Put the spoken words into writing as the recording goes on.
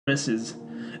addresses.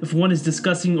 If one is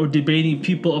discussing or debating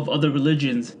people of other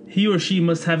religions, he or she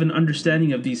must have an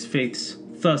understanding of these faiths,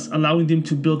 thus allowing them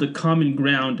to build a common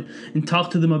ground and talk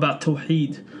to them about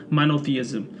Tawheed,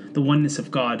 monotheism, the oneness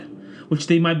of God, which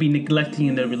they might be neglecting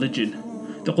in their religion.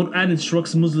 The Quran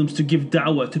instructs Muslims to give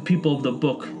da'wah to people of the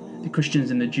book, the Christians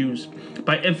and the Jews,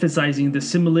 by emphasizing the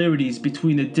similarities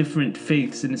between the different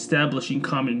faiths and establishing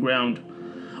common ground,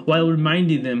 while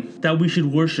reminding them that we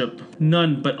should worship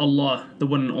none but Allah, the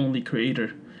one and only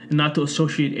Creator, and not to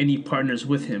associate any partners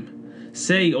with Him.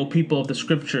 Say, O people of the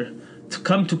Scripture, to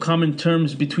come to common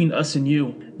terms between us and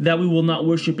you, that we will not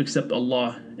worship except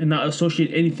Allah, and not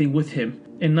associate anything with Him,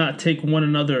 and not take one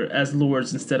another as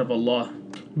lords instead of Allah.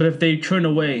 But if they turn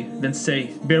away, then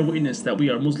say, bear witness that we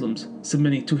are Muslims,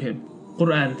 submitting to Him.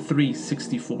 Quran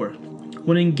 3:64.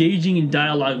 When engaging in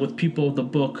dialogue with people of the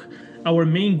book, our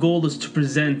main goal is to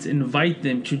present and invite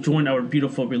them to join our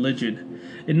beautiful religion,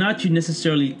 and not to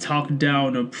necessarily talk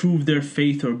down or prove their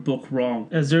faith or book wrong,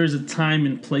 as there is a time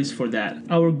and place for that.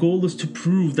 Our goal is to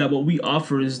prove that what we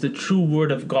offer is the true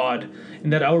word of God,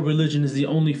 and that our religion is the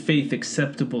only faith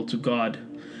acceptable to God.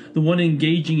 The one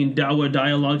engaging in da'wah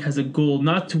dialogue has a goal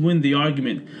not to win the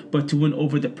argument, but to win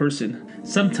over the person.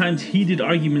 Sometimes heated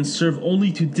arguments serve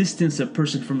only to distance a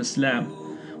person from Islam.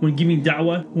 When giving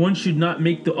da'wah, one should not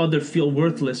make the other feel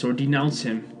worthless or denounce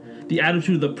him. The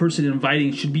attitude of the person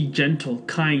inviting should be gentle,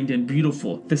 kind, and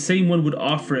beautiful, the same one would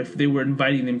offer if they were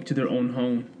inviting them to their own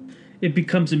home. It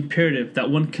becomes imperative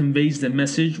that one conveys the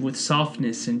message with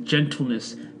softness and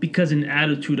gentleness, because an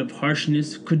attitude of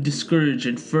harshness could discourage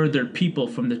and further people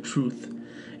from the truth.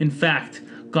 In fact,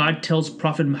 God tells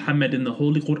Prophet Muhammad in the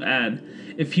Holy Quran,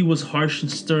 if he was harsh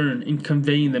and stern in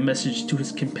conveying the message to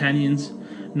his companions,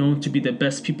 known to be the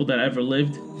best people that ever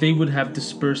lived, they would have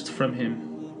dispersed from him.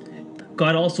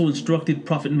 God also instructed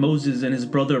Prophet Moses and his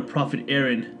brother Prophet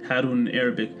Aaron, Harun in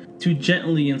Arabic, to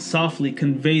gently and softly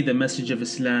convey the message of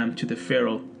Islam to the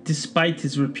Pharaoh, despite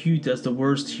his repute as the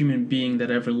worst human being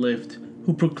that ever lived,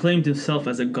 who proclaimed himself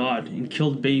as a god and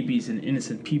killed babies and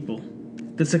innocent people.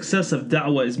 The success of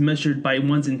da'wah is measured by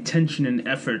one's intention and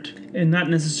effort, and not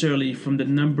necessarily from the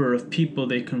number of people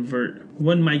they convert.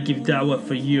 One might give da'wah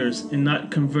for years and not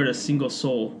convert a single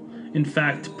soul. In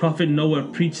fact, Prophet Noah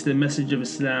preached the message of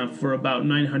Islam for about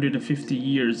 950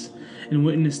 years and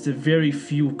witnessed a very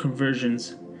few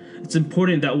conversions. It's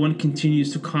important that one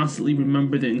continues to constantly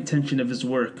remember the intention of his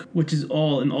work, which is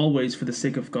all and always for the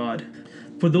sake of God.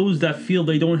 For those that feel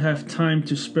they don't have time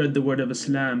to spread the word of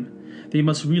Islam, they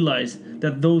must realize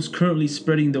that those currently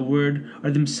spreading the word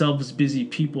are themselves busy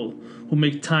people who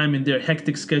make time in their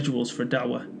hectic schedules for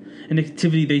da'wah, an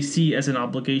activity they see as an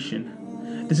obligation.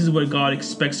 This is what God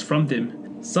expects from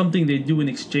them, something they do in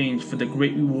exchange for the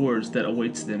great rewards that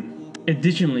awaits them.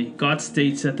 Additionally, God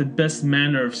states that the best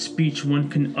manner of speech one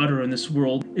can utter in this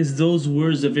world is those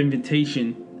words of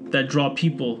invitation that draw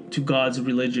people to God's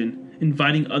religion,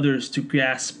 inviting others to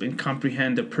grasp and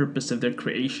comprehend the purpose of their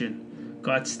creation.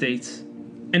 God states,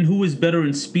 and who is better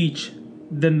in speech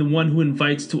than the one who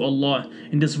invites to Allah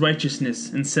in this righteousness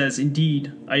and says,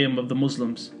 indeed, I am of the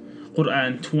Muslims.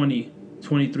 Quran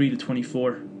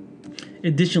 20:23-24.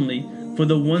 Additionally, for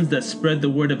the ones that spread the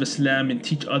word of Islam and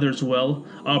teach others well,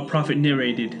 our Prophet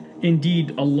narrated,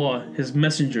 indeed Allah, His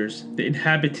messengers, the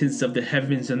inhabitants of the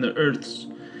heavens and the earths,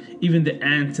 even the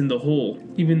ants in the hole,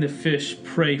 even the fish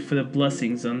pray for the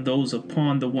blessings on those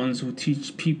upon the ones who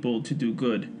teach people to do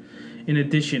good. In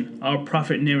addition, our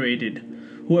Prophet narrated,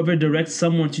 whoever directs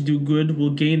someone to do good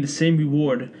will gain the same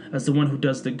reward as the one who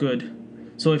does the good.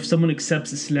 So if someone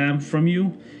accepts Islam from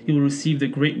you, he will receive the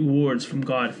great rewards from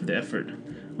God for the effort.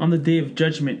 On the Day of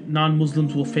Judgment,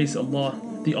 non-Muslims will face Allah,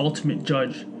 the ultimate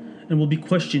judge, and will be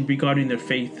questioned regarding their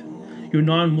faith. Your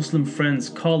non-Muslim friends,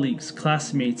 colleagues,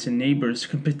 classmates, and neighbors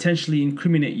can potentially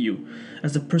incriminate you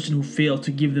as the person who failed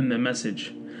to give them the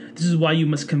message. This is why you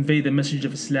must convey the message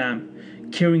of Islam,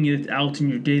 carrying it out in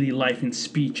your daily life in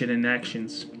speech and in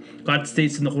actions. God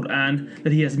states in the Quran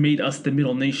that He has made us the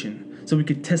middle nation, so we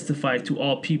could testify to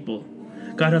all people.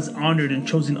 God has honored and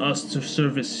chosen us to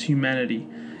service humanity,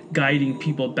 guiding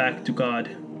people back to God.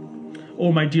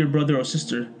 Oh, my dear brother or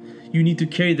sister, you need to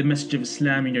carry the message of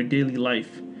Islam in your daily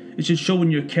life. It should show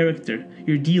in your character,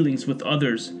 your dealings with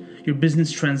others, your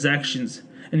business transactions,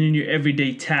 and in your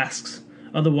everyday tasks.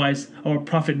 Otherwise, our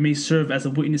Prophet may serve as a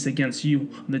witness against you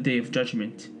on the Day of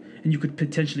Judgment, and you could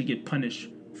potentially get punished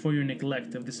for your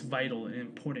neglect of this vital and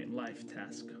important life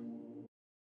task.